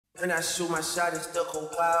And I shoot my shot, it's the whole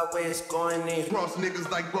wild way it's going in. Cross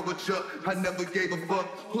niggas like Bubba Chuck, I never gave a fuck.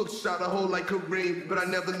 Hook shot a hole like Kareem, but I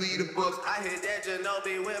never lead a buck. I hit that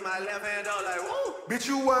Ginobili with my left hand on like, woo! Bitch,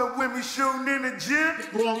 you weren't with me shooting in the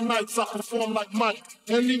gym? Wrong nights, I perform like Mike.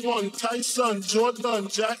 Anyone, Tyson, Jordan,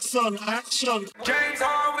 Jackson, action. James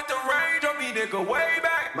Harden with the range on me, nigga, way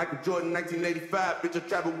back. Michael Jordan, 1985, bitch, I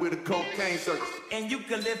traveled with a cocaine circus. And you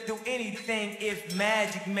can live through anything if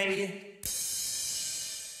magic made it.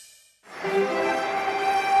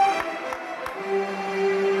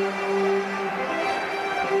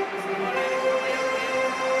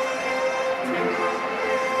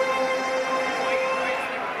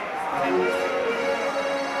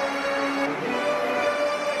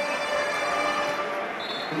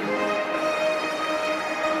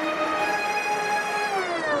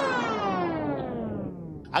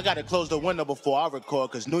 I gotta close the window before I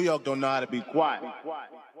record, cause New York don't know how to be quiet.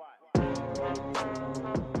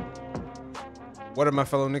 What up, my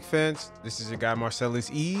fellow Knicks fans? This is your guy Marcellus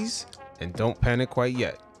Ease, and don't panic quite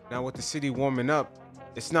yet. Now, with the city warming up,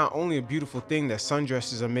 it's not only a beautiful thing that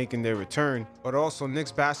sundresses are making their return, but also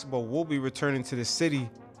Knicks basketball will be returning to the city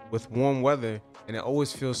with warm weather, and it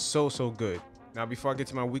always feels so good. Now, before I get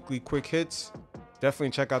to my weekly quick hits, definitely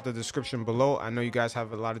check out the description below. I know you guys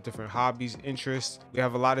have a lot of different hobbies, interests. We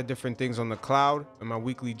have a lot of different things on the cloud, and my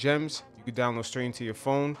weekly gems you can download straight into your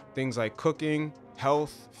phone. Things like cooking,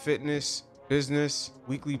 health, fitness, business,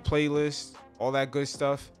 weekly playlist, all that good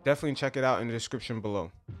stuff. Definitely check it out in the description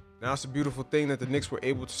below. Now, it's a beautiful thing that the Knicks were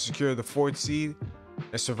able to secure the 4th seed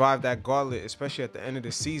and survive that gauntlet, especially at the end of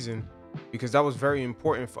the season, because that was very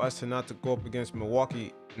important for us to not to go up against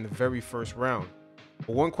Milwaukee in the very first round.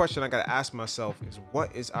 But one question I gotta ask myself is,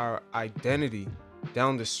 what is our identity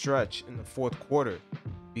down the stretch in the 4th quarter?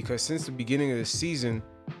 Because since the beginning of the season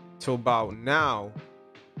till about now,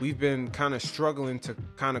 we've been kind of struggling to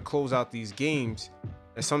kind of close out these games.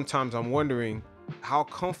 And sometimes I'm wondering, how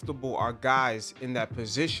comfortable are guys in that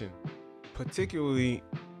position, particularly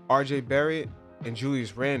RJ Barrett and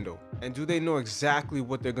Julius Randle? And do they know exactly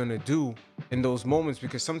what they're gonna do in those moments?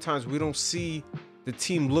 Because sometimes we don't see the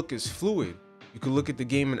team look as fluid. You could look at the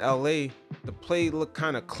game in LA, the play looked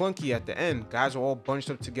kind of clunky at the end. Guys were all bunched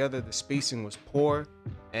up together, the spacing was poor,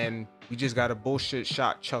 and we just got a bullshit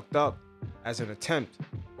shot chucked up as an attempt.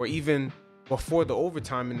 Or even before the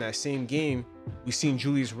overtime in that same game, we seen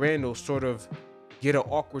Julius Randle sort of get an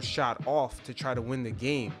awkward shot off to try to win the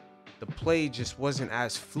game. The play just wasn't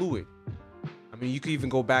as fluid. I mean, you could even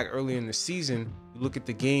go back early in the season, you look at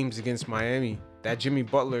the games against Miami, that Jimmy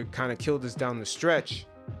Butler kind of killed us down the stretch.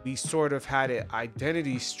 We sort of had an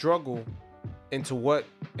identity struggle into what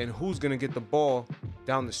and who's going to get the ball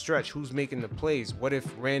down the stretch, who's making the plays. What if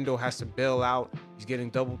Randle has to bail out, he's getting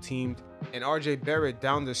double teamed, and RJ Barrett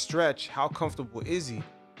down the stretch, how comfortable is he?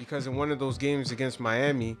 Because in one of those games against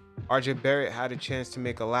Miami, RJ Barrett had a chance to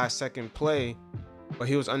make a last second play, but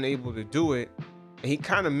he was unable to do it, and he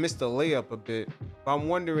kind of missed the layup a bit. But I'm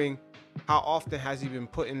wondering, how often has he been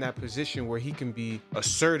put in that position where he can be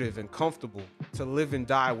assertive and comfortable to live and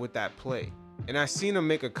die with that play? And I seen him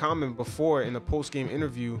make a comment before in a post-game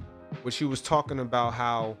interview, which he was talking about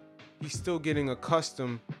how he's still getting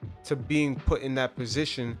accustomed to being put in that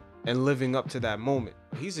position and living up to that moment.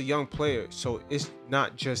 He's a young player, so it's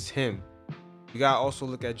not just him. You gotta also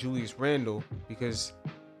look at Julius Randle, because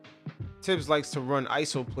Tibbs likes to run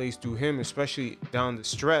ISO plays through him, especially down the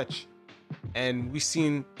stretch. And we've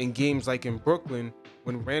seen in games like in Brooklyn,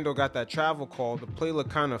 when Randle got that travel call, the play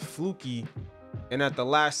looked kind of fluky, and at the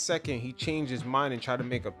last second he changed his mind and tried to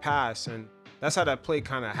make a pass, and that's how that play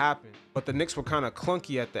kind of happened. But the Knicks were kind of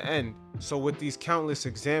clunky at the end. So with these countless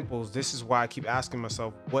examples, this is why I keep asking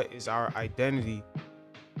myself, what is our identity,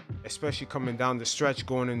 especially coming down the stretch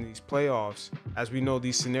going into these playoffs, as we know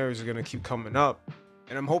these scenarios are going to keep coming up.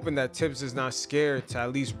 And I'm hoping that Tibbs is not scared to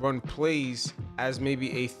at least run plays as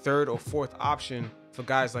maybe a 3rd or 4th option for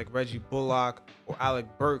guys like Reggie Bullock or Alec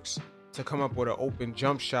Burks to come up with an open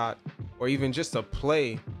jump shot, or even just a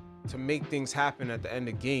play to make things happen at the end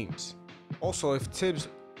of games. Also, if Tibbs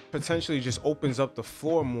potentially just opens up the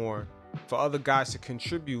floor more for other guys to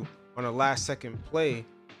contribute on a last second play,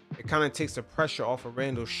 it kind of takes the pressure off of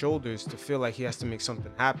Randle's shoulders to feel like he has to make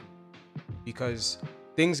something happen. Because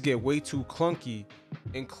things get way too clunky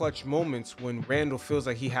in clutch moments when Randle feels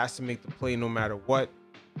like he has to make the play no matter what,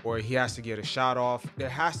 or he has to get a shot off. There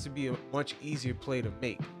has to be a much easier play to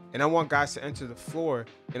make. And I want guys to enter the floor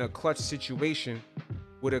in a clutch situation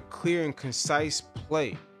with a clear and concise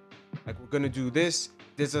play. Like, we're going to do this.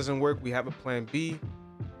 This doesn't work. We have a plan B.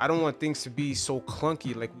 I don't want things to be so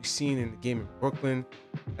clunky like we've seen in the game in Brooklyn,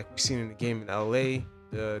 like we've seen in the game in LA,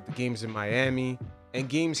 the games in Miami. and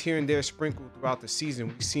games here and there sprinkled throughout the season,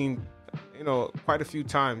 we've seen, quite a few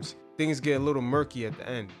times things get a little murky at the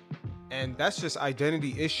end. And that's just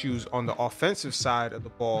identity issues on the offensive side of the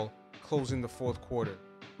ball closing the fourth quarter.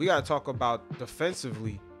 We got to talk about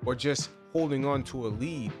defensively or just holding on to a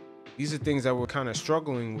lead. These are things that we're kind of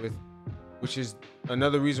struggling with, which is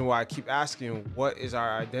another reason why I keep asking, what is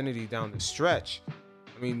our identity down the stretch?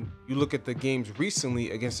 I mean, you look at the games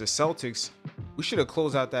recently against the Celtics, we should have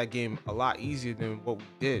closed out that game a lot easier than what we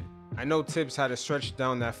did. I know Tibbs had a stretch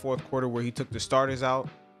down that fourth quarter where he took the starters out,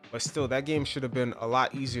 but still, that game should have been a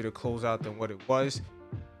lot easier to close out than what it was.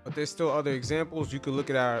 But there's still other examples. You could look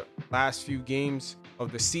at our last few games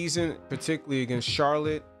of the season, particularly against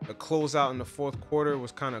Charlotte. The closeout in the fourth quarter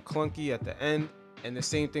was kind of clunky at the end. And the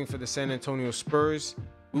same thing for the San Antonio Spurs.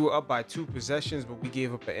 We were up by 2 possessions, but we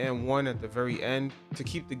gave up an and one at the very end to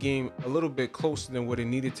keep the game a little bit closer than what it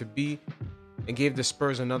needed to be and gave the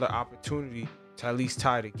Spurs another opportunity to at least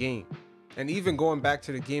tie the game. And even going back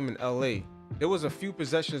to the game in LA, there was a few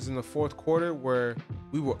possessions in the fourth quarter where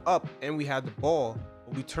we were up and we had the ball,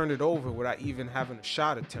 but we turned it over without even having a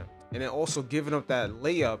shot attempt. And then also giving up that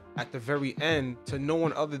layup at the very end to no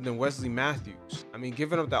one other than Wesley Matthews. I mean,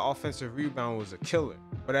 giving up that offensive rebound was a killer.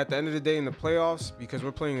 But at the end of the day in the playoffs, because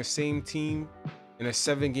we're playing the same team in a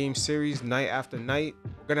 7-game series night after night,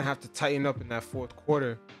 we're going to have to tighten up in that fourth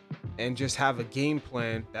quarter and just have a game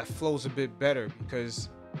plan that flows a bit better, because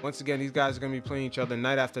once again, these guys are going to be playing each other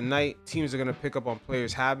night after night. Teams are going to pick up on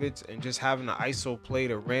players' habits, and just having an ISO play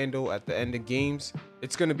to Randall at the end of games,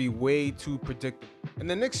 it's going to be way too predictable. And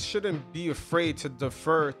the Knicks shouldn't be afraid to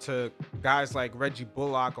defer to guys like Reggie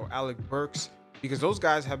Bullock or Alec Burks, because those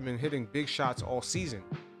guys have been hitting big shots all season.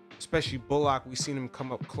 Especially Bullock, we've seen him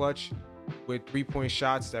come up clutch with 3-point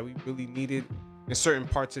shots that we really needed in certain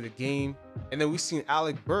parts of the game. And then we've seen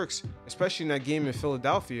Alec Burks, especially in that game in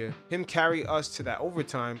Philadelphia, him carry us to that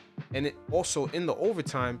overtime. And also in the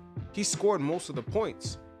overtime, he scored most of the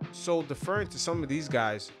points. So deferring to some of these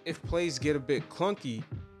guys, if plays get a bit clunky,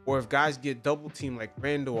 or if guys get double teamed like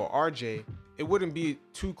Randall or RJ, it wouldn't be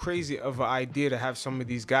too crazy of an idea to have some of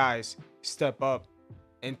these guys step up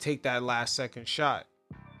and take that last second shot.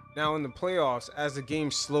 Now in the playoffs, as the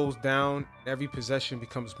game slows down and every possession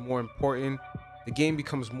becomes more important, the game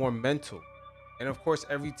becomes more mental. And of course,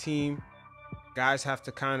 every team, guys have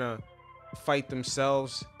to kind of fight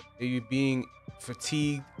themselves, maybe being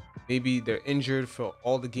fatigued, maybe they're injured for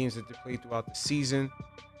all the games that they played throughout the season.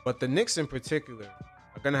 But the Knicks in particular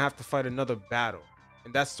are going to have to fight another battle,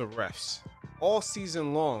 and that's the refs. All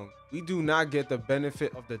season long, we do not get the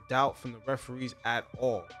benefit of the doubt from the referees at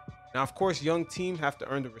all. Now, of course, young teams have to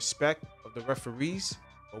earn the respect of the referees,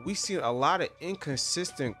 but we've seen a lot of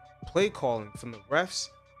inconsistent play calling from the refs,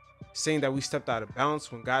 saying that we stepped out of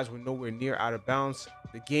bounds when guys were nowhere near out of bounds.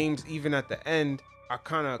 The games, even at the end, are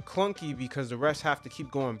kind of clunky because the refs have to keep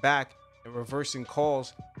going back and reversing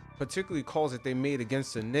calls, particularly calls that they made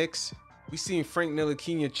against the Knicks. We seen Frank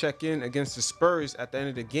Ntilikina check in against the Spurs at the end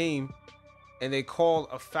of the game, and they called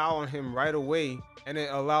a foul on him right away, and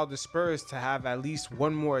it allowed the Spurs to have at least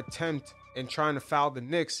one more attempt in trying to foul the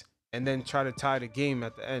Knicks and then try to tie the game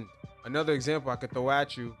at the end. Another example I could throw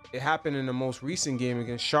at you, it happened in the most recent game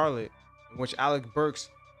against Charlotte, in which Alec Burks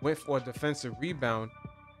went for a defensive rebound,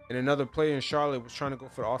 and another player in Charlotte was trying to go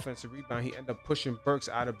for the offensive rebound. He ended up pushing Burks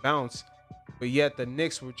out of bounds, but yet the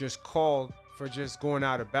Knicks were just called for just going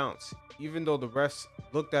out of bounds. Even though the refs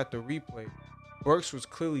looked at the replay, Burks was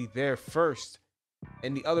clearly there first,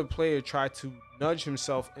 and the other player tried to nudge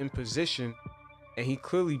himself in position, and he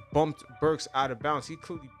clearly bumped Burks out of bounds. He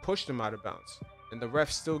clearly pushed him out of bounds, and the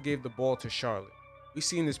ref still gave the ball to Charlotte. We've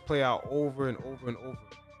seen this play out over and over and over.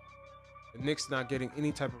 The Knicks not getting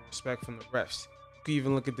any type of respect from the refs. You can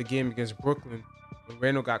even look at the game against Brooklyn when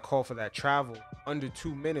Randall got called for that travel under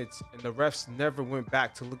 2 minutes, and the refs never went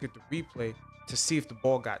back to look at the replay to see if the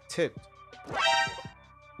ball got tipped.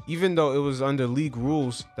 Even though it was under league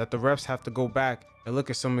rules that the refs have to go back and look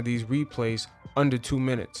at some of these replays under 2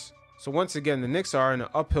 minutes. So once again, the Knicks are in an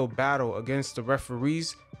uphill battle against the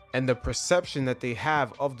referees and the perception that they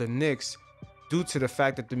have of the Knicks due to the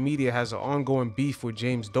fact that the media has an ongoing beef with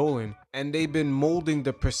James Dolan, and they've been molding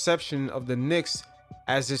the perception of the Knicks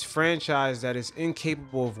as this franchise that is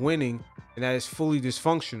incapable of winning and that is fully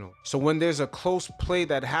dysfunctional. So when there's a close play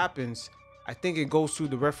that happens, I think it goes through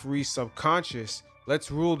the referee's subconscious.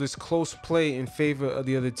 Let's rule this close play in favor of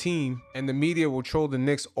the other team, and the media will troll the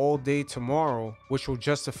Knicks all day tomorrow, which will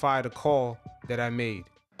justify the call that I made.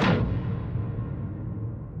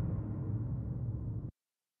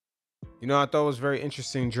 You know, I thought it was very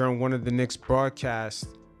interesting during one of the Knicks broadcasts.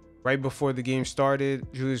 Right before the game started,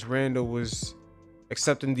 Julius Randle was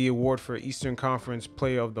accepting the award for Eastern Conference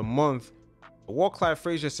Player of the Month, Walt Clyde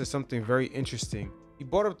Frazier said something very interesting. He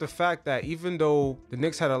brought up the fact that even though the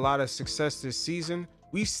Knicks had a lot of success this season,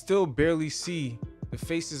 we still barely see the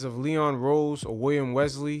faces of Leon Rose or William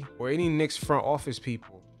Wesley or any Knicks front office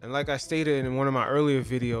people. And like I stated in one of my earlier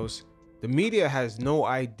videos, the media has no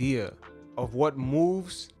idea of what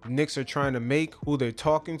moves the Knicks are trying to make, who they're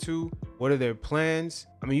talking to, what are their plans.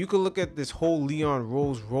 I mean, you could look at this whole Leon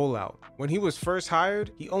Rose rollout. When he was first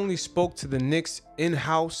hired, he only spoke to the Knicks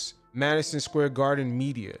in-house Madison Square Garden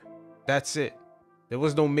media. That's it. There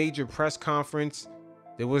was no major press conference.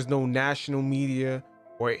 There was no national media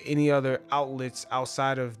or any other outlets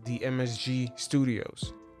outside of the MSG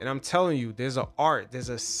studios. And I'm telling you, there's an art, there's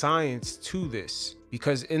a science to this,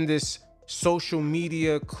 because in this social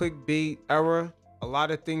media clickbait era, a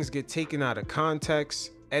lot of things get taken out of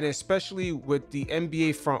context. And especially with the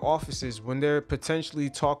NBA front offices, when they're potentially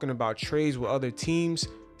talking about trades with other teams,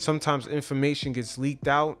 sometimes information gets leaked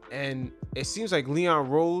out. And it seems like Leon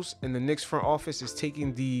Rose and the Knicks front office is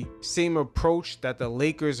taking the same approach that the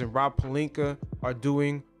Lakers and Rob Pelinka are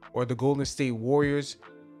doing, or the Golden State Warriors,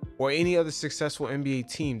 or any other successful NBA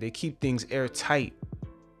team. They keep things airtight.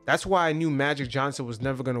 That's why I knew Magic Johnson was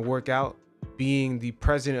never going to work out being the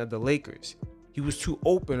president of the Lakers. He was too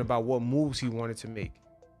open about what moves he wanted to make.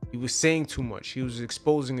 He was saying too much. He was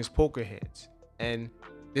exposing his poker hands. And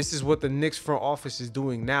this is what the Knicks front office is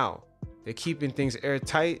doing now. They're keeping things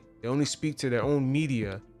airtight. They only speak to their own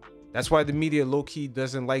media. That's why the media low-key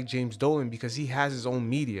doesn't like James Dolan, because he has his own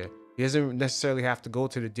media. He doesn't necessarily have to go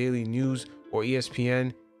to the Daily News or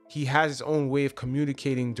ESPN. He has his own way of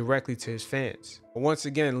communicating directly to his fans. But once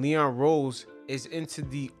again, Leon Rose is into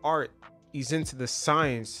the art. He's into the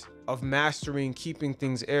science of mastering keeping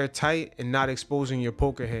things airtight and not exposing your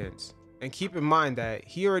poker hands. And keep in mind that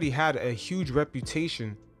he already had a huge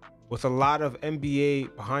reputation with a lot of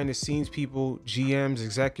NBA behind the scenes people, GMs,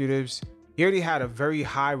 executives. He already had a very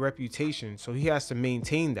high reputation, so he has to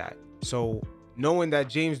maintain that. So knowing that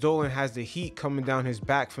James Dolan has the heat coming down his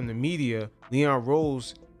back from the media, Leon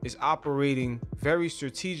Rose is operating very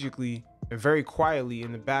strategically and very quietly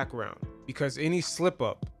in the background, because any slip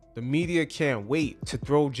up, the media can't wait to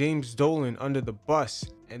throw James Dolan under the bus,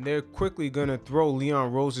 and they're quickly gonna throw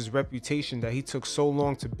Leon Rose's reputation that he took so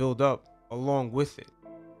long to build up along with it.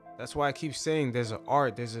 That's why I keep saying there's an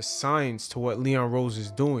art, there's a science to what Leon Rose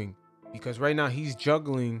is doing, because right now he's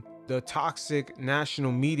juggling the toxic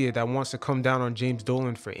national media that wants to come down on James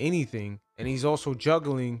Dolan for anything, and he's also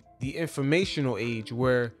juggling the informational age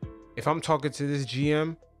where if I'm talking to this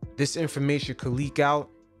GM, this information could leak out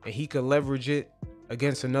and he could leverage it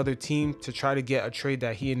against another team to try to get a trade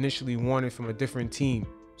that he initially wanted from a different team.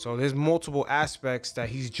 So there's multiple aspects that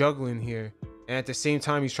he's juggling here, and at the same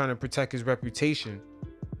time he's trying to protect his reputation.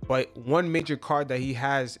 But one major card that he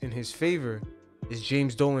has in his favor is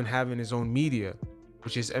James Dolan having his own media,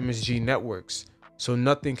 which is MSG Networks. So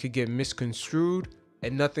nothing could get misconstrued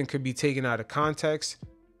and nothing could be taken out of context,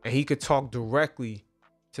 and he could talk directly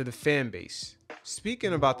to the fan base.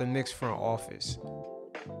 Speaking about the Knicks front office,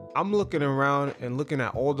 I'm looking around and looking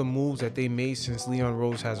at all the moves that they made since Leon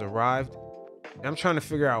Rose has arrived, and I'm trying to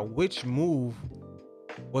figure out which move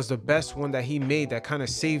was the best one that he made that kind of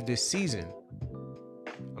saved this season.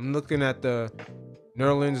 I'm looking at the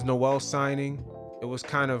Nerlens Noel signing. It was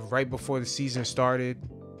kind of right before the season started.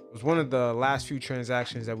 It was one of the last few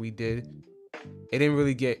transactions that we did. It didn't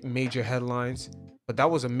really get major headlines, but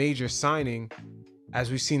that was a major signing,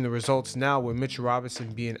 as we've seen the results now with Mitchell Robinson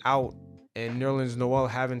being out and Nerlens Noel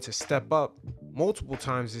having to step up multiple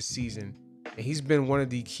times this season. And he's been one of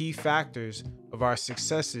the key factors of our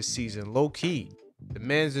success this season, low key. The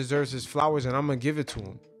man deserves his flowers, and I'm gonna give it to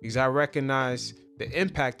him because I recognize the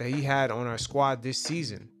impact that he had on our squad this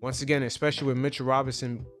season. Once again, especially with Mitchell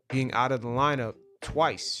Robinson being out of the lineup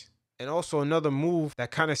twice. And also another move that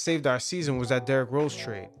kind of saved our season was that Derrick Rose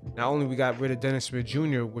trade. Not only we got rid of Dennis Smith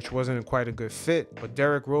Jr., which wasn't quite a good fit, but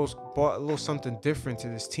Derrick Rose brought a little something different to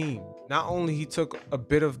this team. Not only he took a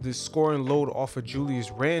bit of the scoring load off of Julius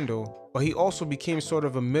Randle, but he also became sort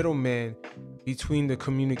of a middleman between the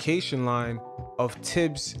communication line of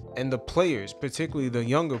Tibbs and the players, particularly the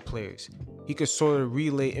younger players. He could sort of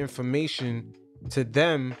relay information to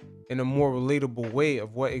them in a more relatable way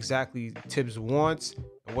of what exactly Tibbs wants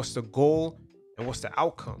and what's the goal and what's the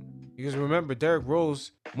outcome. Because remember, Derrick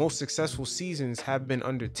Rose's most successful seasons have been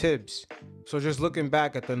under Tibbs. So just looking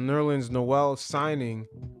back at the Nerlens Noel signing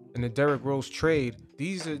and the Derrick Rose trade,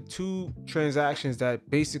 these are two transactions that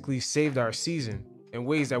basically saved our season in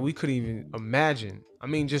ways that we couldn't even imagine. I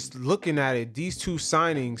mean, just looking at it, these two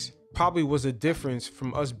signings probably was a difference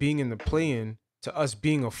from us being in the play-in to us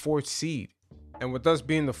being a fourth seed. And with us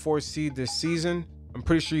being the 4th seed this season, I'm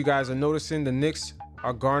pretty sure you guys are noticing the Knicks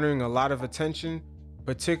are garnering a lot of attention,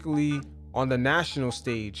 particularly on the national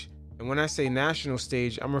stage. And when I say national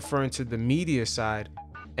stage, I'm referring to the media side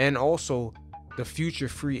and also the future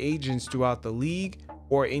free agents throughout the league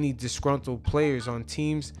or any disgruntled players on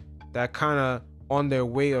teams that kind of on their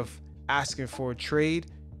way of asking for a trade.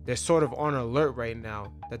 They're sort of on alert right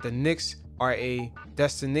now that the Knicks are a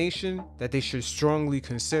destination that they should strongly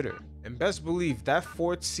consider. And best believe that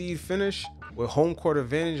 4th seed finish with home court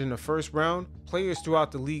advantage in the first round, players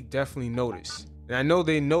throughout the league definitely notice. And I know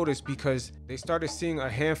they noticed because they started seeing a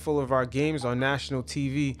handful of our games on national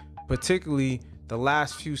TV, particularly the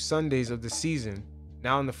last few Sundays of the season.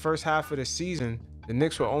 Now in the first half of the season, the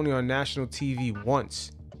Knicks were only on national TV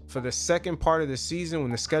once. For the second part of the season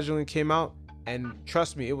when the scheduling came out, and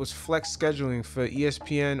trust me, it was flex scheduling for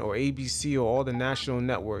ESPN or ABC or all the national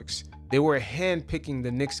networks, they were hand-picking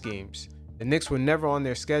the Knicks games. The Knicks were never on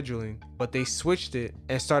their scheduling, but they switched it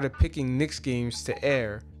and started picking Knicks games to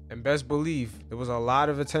air. And best believe, there was a lot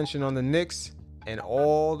of attention on the Knicks, and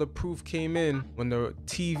all the proof came in when the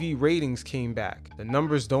TV ratings came back. The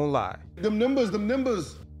numbers don't lie. Them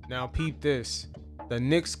numbers. Now peep this. The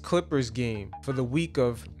Knicks-Clippers game for the week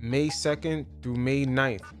of May 2nd through May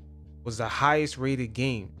 9th was the highest rated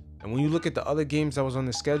game. And when you look at the other games that was on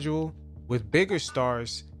the schedule, with bigger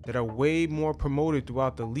stars that are way more promoted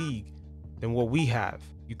throughout the league than what we have.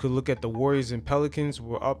 You could look at the Warriors and Pelicans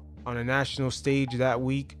were up on a national stage that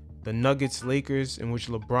week. The Nuggets-Lakers, in which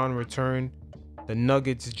LeBron returned. The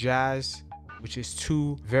Nuggets-Jazz, which is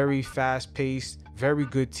two very fast-paced, very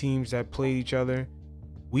good teams that played each other.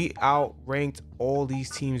 We outranked all these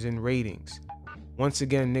teams in ratings. Once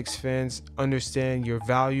again, Knicks fans, understand your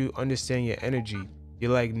value, understand your energy.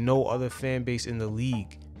 You're like no other fan base in the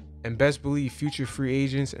league. And best believe future free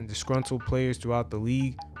agents and disgruntled players throughout the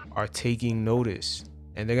league are taking notice.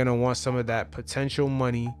 And they're gonna want some of that potential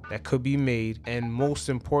money that could be made. And most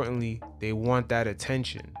importantly, they want that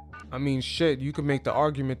attention. I mean, shit, you could make the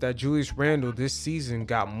argument that Julius Randle this season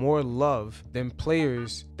got more love than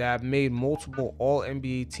players that made multiple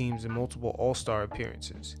All-NBA teams and multiple All-Star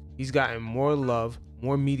appearances. He's gotten more love,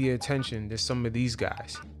 more media attention than some of these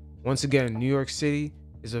guys. Once again, New York City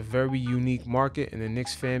is a very unique market, and the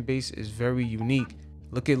Knicks fan base is very unique.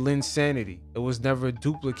 Look at Linsanity. It was never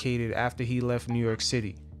duplicated after he left New York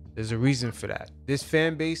City. There's a reason for that. This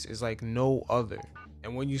fan base is like no other.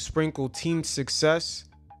 And when you sprinkle team success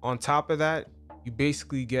on top of that, you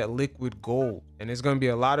basically get liquid gold. And there's going to be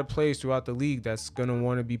a lot of players throughout the league that's going to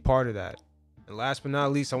want to be part of that. And last but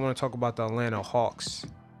not least, I want to talk about the Atlanta Hawks.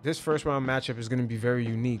 This first round matchup is going to be very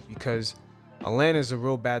unique because Atlanta is a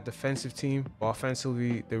real bad defensive team, but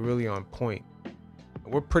offensively, they're really on point.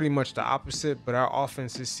 We're pretty much the opposite, but our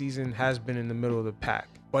offense this season has been in the middle of the pack.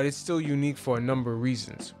 But it's still unique for a number of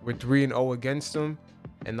reasons. We're 3-0 against them,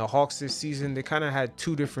 and the Hawks this season, they kind of had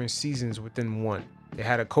two different seasons within one. They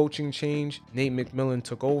had a coaching change. Nate McMillan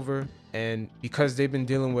took over, and because they've been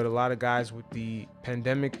dealing with a lot of guys with the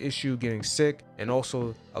pandemic issue getting sick, and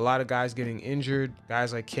also a lot of guys getting injured,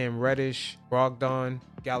 guys like Cam Reddish, Brogdon,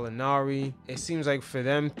 Gallinari, it seems like for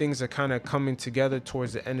them things are kind of coming together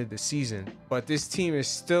towards the end of the season. But this team is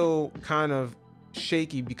still kind of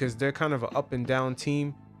shaky because they're kind of an up and down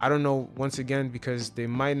team. I don't know, once again, because they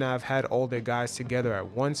might not have had all their guys together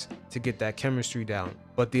at once to get that chemistry down.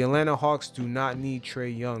 But the Atlanta Hawks do not need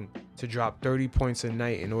Trae Young to drop 30 points a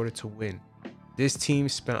night in order to win. This team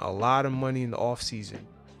spent a lot of money in the offseason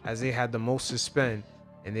as they had the most to spend,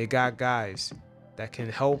 and they got guys that can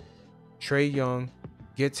help Trae Young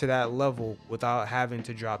get to that level without having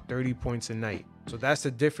to drop 30 points a night. So that's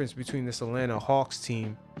the difference between this Atlanta Hawks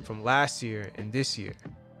team from last year and this year.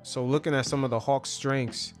 So looking at some of the Hawks'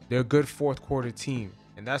 strengths, they're a good fourth quarter team.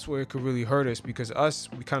 And that's where it could really hurt us because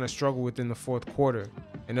we kind of struggle within the fourth quarter.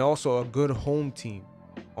 And they're also a good home team.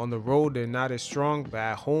 On the road, they're not as strong, but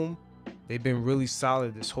at home, they've been really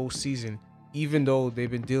solid this whole season, even though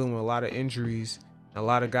they've been dealing with a lot of injuries and a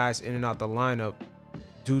lot of guys in and out the lineup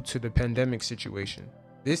due to the pandemic situation.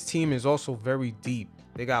 This team is also very deep.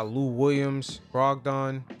 They got Lou Williams,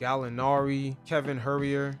 Brogdon, Gallinari, Kevin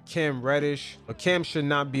Hurrier, Cam Reddish, but Cam should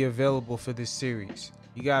not be available for this series.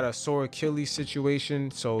 He got a sore Achilles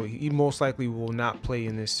situation, so he most likely will not play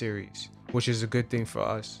in this series, which is a good thing for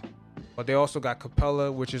us. But they also got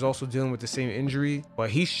Capella, which is also dealing with the same injury, but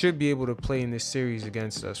he should be able to play in this series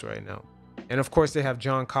against us right now. And of course, they have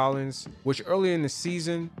John Collins, which earlier in the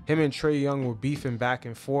season, him and Trae Young were beefing back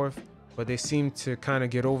and forth, but they seem to kind of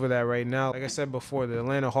get over that right now. Like I said before, the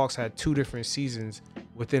Atlanta Hawks had two different seasons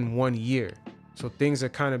within 1 year. So things are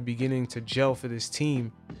kind of beginning to gel for this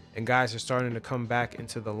team. and guys are starting to come back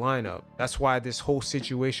into the lineup. That's why this whole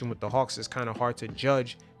situation with the Hawks is kind of hard to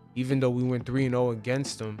judge. Even though we went 3-0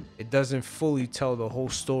 against them, it doesn't fully tell the whole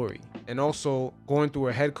story. And also, going through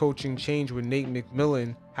a head coaching change with Nate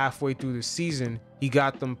McMillan halfway through the season, he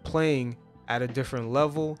got them playing at a different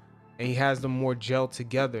level and he has them more gelled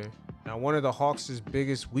together. Now, one of the Hawks'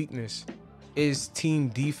 biggest weakness is team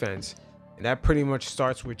defense, and that pretty much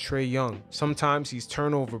starts with Trae Young. Sometimes he's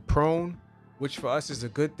turnover prone, which for us is a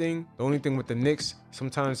good thing. The only thing with the Knicks,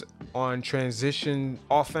 sometimes on transition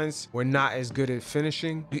offense, we're not as good at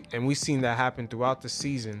finishing, and we've seen that happen throughout the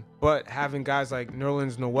season. But having guys like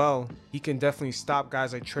Nerlens Noel, he can definitely stop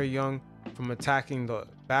guys like Trae Young from attacking the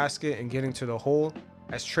basket and getting to the hole,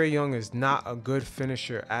 as Trae Young is not a good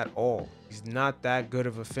finisher at all. He's not that good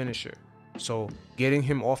of a finisher. So getting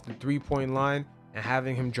him off the three-point line and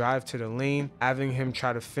having him drive to the lane, having him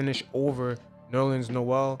try to finish over Nerlens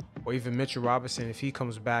Noel or even Mitchell Robinson if he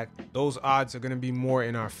comes back, those odds are going to be more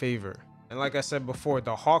in our favor. And like I said before,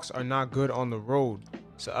 the Hawks are not good on the road.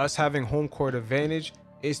 So us having home court advantage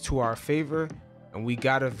is to our favor, and we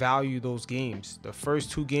got to value those games. The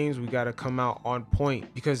first 2 games, we got to come out on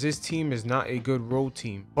point because this team is not a good road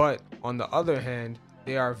team. But on the other hand,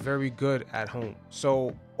 they are very good at home.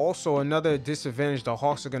 So also another disadvantage the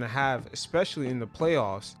Hawks are going to have, especially in the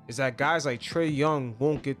playoffs, is that guys like Trae Young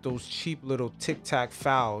won't get those cheap little tic-tac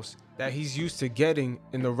fouls that he's used to getting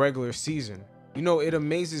in the regular season. You know, it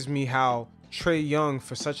amazes me how Trae Young,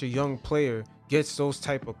 for such a young player, gets those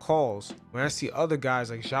type of calls. When I see other guys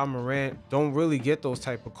like Ja Morant don't really get those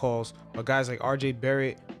type of calls, or guys like RJ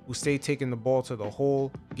Barrett who stay taking the ball to the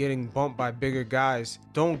hole, getting bumped by bigger guys,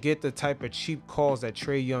 don't get the type of cheap calls that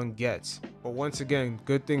Trae Young gets. But once again,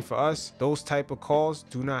 good thing for us, those type of calls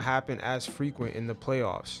do not happen as frequent in the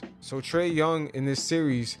playoffs. So Trae Young in this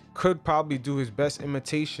series could probably do his best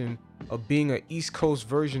imitation of being an East Coast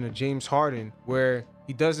version of James Harden, where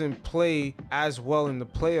he doesn't play as well in the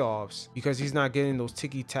playoffs because he's not getting those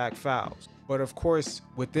ticky-tack fouls. But of course,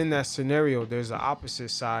 within that scenario, there's the opposite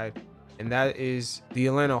side, and that is the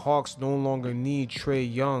Atlanta Hawks no longer need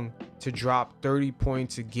Trae Young to drop 30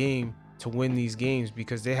 points a game to win these games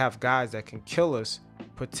because they have guys that can kill us,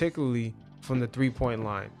 particularly from the three-point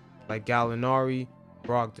line, like Gallinari,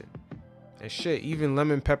 Brogdon. And shit, even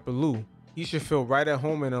Lemon Pepper Lou, he should feel right at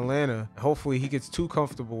home in Atlanta. Hopefully he gets too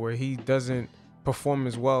comfortable where he doesn't perform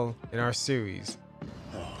as well in our series.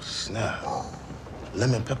 Oh, snap.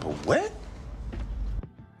 Lemon pepper what?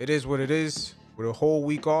 It is what it is. With a whole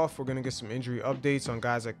week off, we're going to get some injury updates on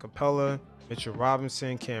guys like Capella, Mitchell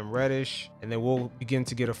Robinson, Cam Reddish, and then we'll begin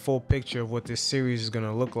to get a full picture of what this series is going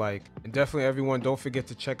to look like. And definitely, everyone, don't forget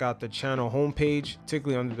to check out the channel homepage,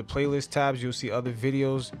 particularly under the playlist tabs. You'll see other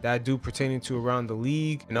videos that I do pertaining to around the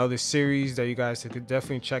league and other series that you guys could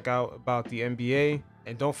definitely check out about the NBA.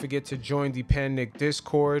 And don't forget to join the PanKnick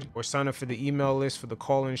Discord or sign up for the email list for the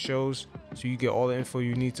call-in shows so you get all the info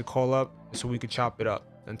you need to call up so we can chop it up.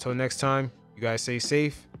 Until next time, you guys stay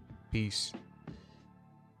safe. Peace.